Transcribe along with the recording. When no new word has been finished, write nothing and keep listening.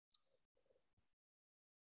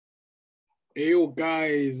Hey, yo,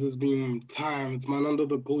 guys, it's been time. It's man under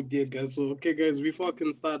the goat here, guys. So, okay, guys, before I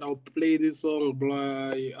can start, I'll play this song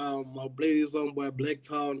by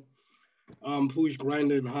Blacktown, Push,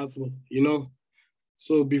 Grind, and Hustle.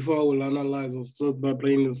 So before I will analyze, I'll start by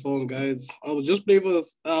playing the song, guys. I'll just play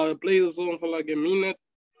the song for like a minute.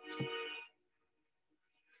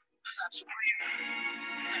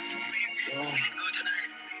 Uh,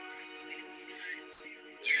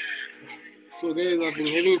 so, guys, I've been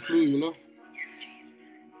having flu.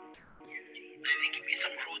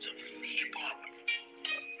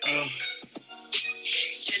 Uh,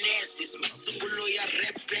 Genesis, masungulo ya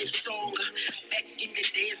rap song. Back in the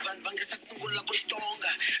days, banga sa sungula ko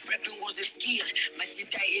tonga. Rapping was a skill,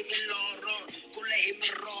 matita himi loro, kula himi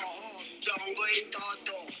roho, jongo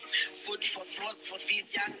intoto. Food for frost for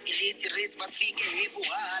these young elite race, bafike hebu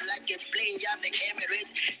like a plane, ya the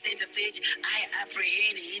Emirates. Center stage, I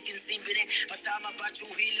apprehend it in simbine, but I'm about to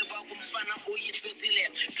heal about kumfana uyisusile.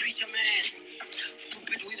 Preacher man,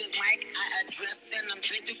 stupid with his mic, I address and I'm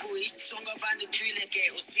better go east, stronger than the drill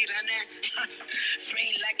again. Usirane,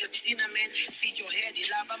 brain like a cinnamon, feed your head,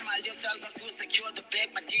 ilaba malio talba to secure the bag,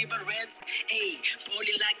 my diva rents, hey,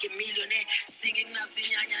 bowling like a millionaire, singing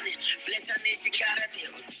nasinyanyane, bletane shikarate,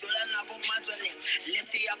 tola nabo madwane,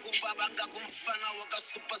 lefty yakubabanga kumfana waka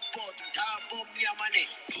super sport, tabo miamane,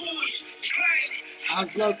 push, grind,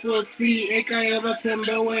 Hustler Toti, aka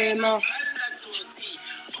Batembe Wena.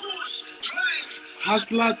 push, grind,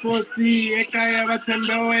 Hustler Toti, aka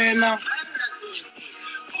Batembe Wena.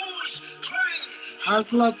 push, grind,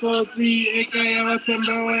 Hustler Toti, aka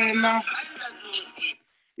Batembe Wena.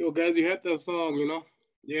 Yo, guys, you heard the song.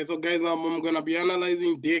 Yeah, so guys, I'm gonna be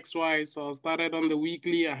analyzing DXY. So I started on the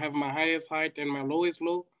weekly. I have my highest height and my lowest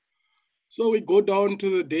low. So we go down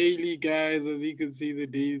to the daily, guys. As you can see, the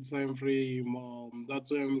daily time frame.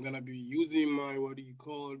 That's where I'm gonna be using my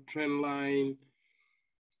trend line.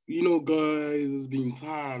 Guys, it's been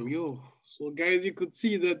time, yo. So guys, you could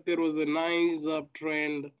see that there was a nice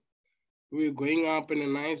uptrend. We're going up in a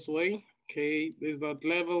nice way. Okay, there's that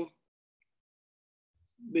level.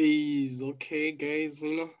 There's okay, guys.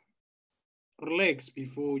 Relax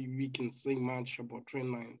before we can say much about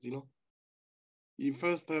trend lines. You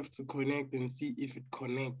first have to connect and see if it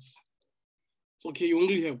connects. It's okay. You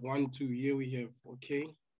only have 1, 2. Here we have okay.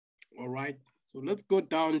 All right. So let's go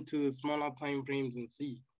down to the smaller time frames and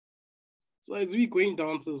see. So as we going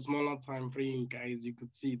down to the smaller time frame, guys, you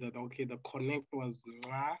could see that okay, the connect was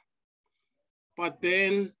but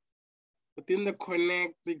then within the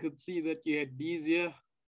connect, you could see that you had these here.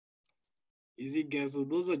 Easy guys. So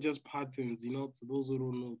those are just patterns, to those who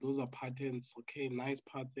don't know, those are patterns, okay, nice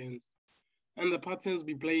patterns. And the patterns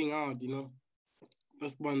be playing out,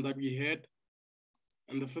 First one that we had,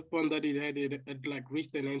 and the first one that it had, it like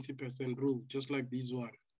reached the 90% rule, just like this one.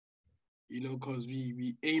 Because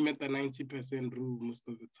we aim at the 90% rule most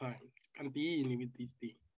of the time. Can't be in with this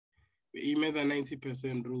thing. We aim at the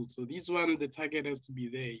 90% rule. So this one, the target has to be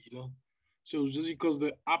there. So just because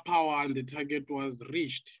the upper one, the target was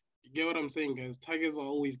reached. You get what I'm saying, guys? Targets are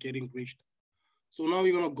always getting reached. So now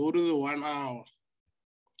we're gonna go to the 1 hour.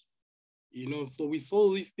 So we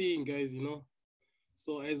sold this thing, guys,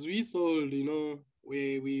 So as we sold, we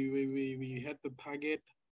had the target.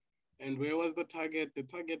 And where was the target? The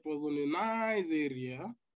target was on a nice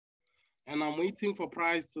area. And I'm waiting for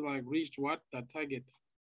price to like reach what? The target.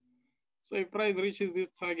 So if price reaches this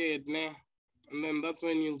target, and then that's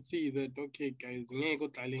when you'll see that, okay, guys,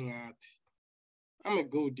 I'm a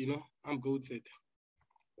goat, I'm goated.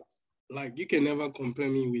 Like, you can never compare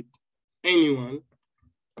me with anyone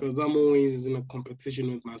because I'm always in a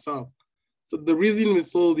competition with myself. So the reason we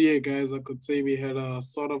sold here, guys, I could say we had a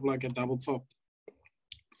sort of like a double top.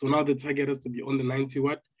 So now the target has to be on the 90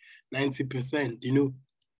 what? 90%,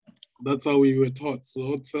 That's how we were taught. So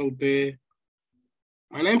let's sell there.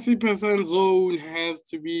 My 90% zone has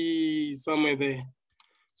to be somewhere there.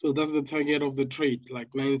 So that's the target of the trade, like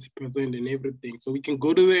 90% and everything. So we can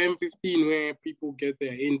go to the M15 where people get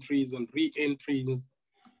their entries and re-entries.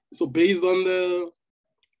 So based on the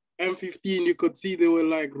M15, you could see there were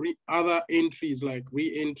like other entries, like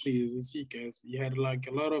re-entries. You see, guys, you had like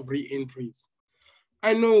a lot of re-entries.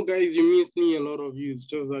 I know, guys, you missed me, a lot of you. It's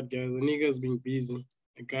just that, guys, the nigga's been busy.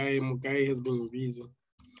 The guy has been busy.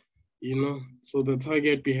 So the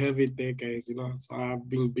target, we have it there, guys, So I've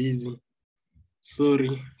been busy.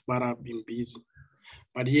 Sorry, but I've been busy.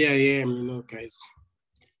 But here I am, guys.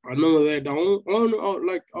 I know that I'll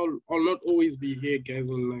not always be here, guys,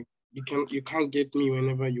 and like you can't get me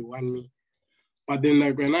whenever you want me. But then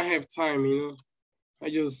like when I have time, I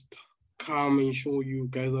just come and show you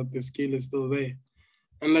guys that the skill is still there.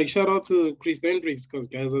 And like shout out to Chris Hendricks, because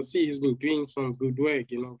guys, I see he's been doing some good work,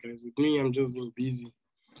 you know, guys. With me, I'm just being busy.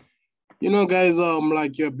 You know, guys,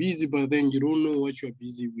 like you're busy, but then you don't know what you're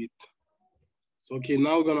busy with. So okay,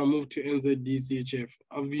 now we're gonna move to NZDCHF.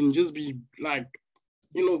 I've been just be like,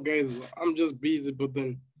 you know, guys, I'm just busy, but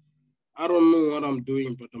then I don't know what I'm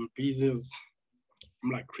doing, but I'm busy.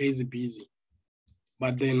 I'm like crazy busy.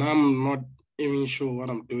 But then I'm not even sure what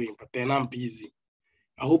I'm doing, but then I'm busy.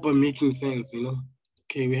 I hope I'm making sense, you know.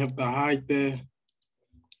 Okay, we have the height there,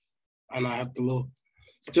 and I have the low.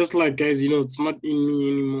 It's just like, guys, you know, it's not in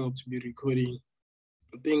me anymore to be recording.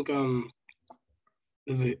 I think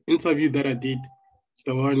there's an interview that I did. It's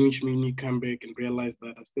the one which made me come back and realize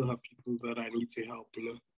that I still have people that I need to help, you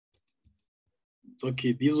know. It's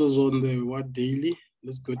okay. This was on the what daily?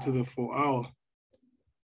 Let's go to the 4 hour.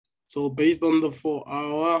 So based on the 4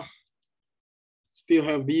 hour, still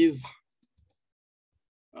have these.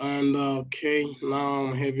 And okay, now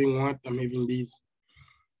I'm having what? I'm having these.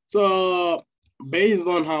 So based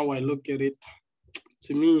on how I look at it,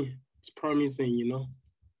 to me, it's promising, you know.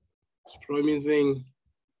 It's promising.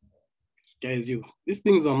 Guys, these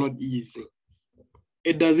things are not easy.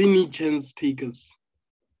 It doesn't need chance takers.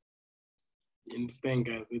 You understand,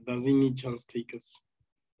 guys? It doesn't need chance takers.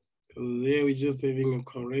 Because there we're just having a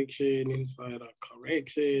correction inside a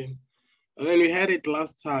correction. And then we had it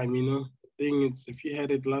last time, you know. The thing is, if you had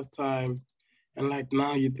it last time, and like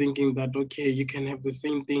now you're thinking that, okay, you can have the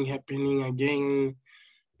same thing happening again.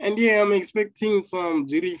 And yeah, I'm expecting some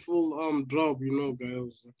beautiful drop, you know,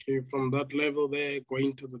 guys. Okay, from that level there,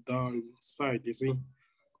 going to the downside, you see.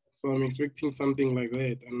 So I'm expecting something like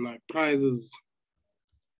that. And like prices,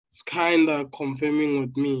 it's kind of confirming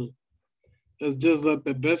with me. It's just that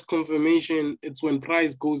the best confirmation, it's when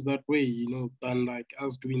price goes that way, you know, than like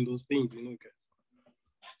us doing those things, you know, guys.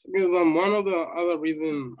 So because one of the other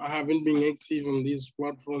reason I haven't been active on these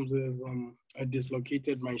platforms is I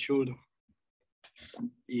dislocated my shoulder.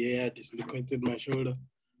 Yeah, I dislocated my shoulder.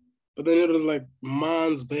 But then it was like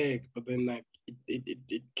months back, but then like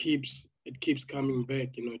it keeps coming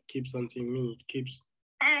back, you know, it keeps hunting me, it keeps.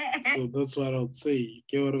 So that's what I would say. You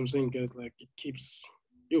get what I'm saying, guys? Like it keeps,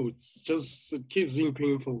 it keeps being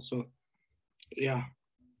painful. So yeah,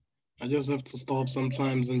 I just have to stop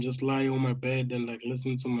sometimes and just lie on my bed and like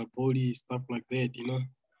listen to my body, stuff like that, you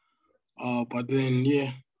know. But then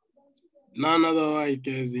yeah, none otherwise,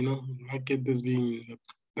 guys, you know, market has been the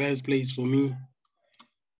best place for me.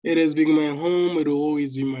 It has been my home. It will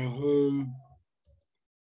always be my home.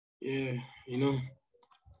 Yeah, you know.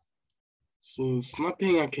 So it's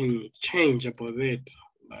nothing I can change about it.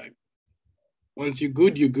 Like once you're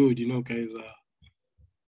good, you know, guys.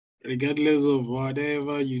 Regardless of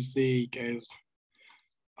whatever you say, guys,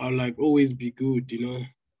 I'll like always be good, you know.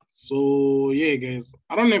 So yeah, guys,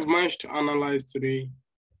 I don't have much to analyze today.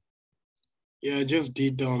 Yeah, I just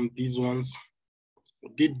did these ones. I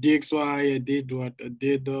did DXY, I did what? I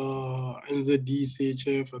did NZD,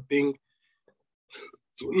 CHF, I think.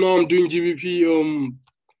 So now I'm doing GBP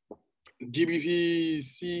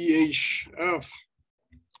CHF.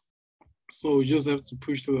 So we just have to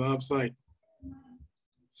push to the upside.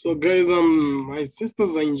 So guys, my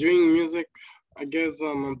sisters are enjoying music. I guess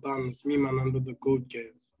I'm done. It's me, man, under the goat,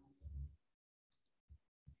 guys.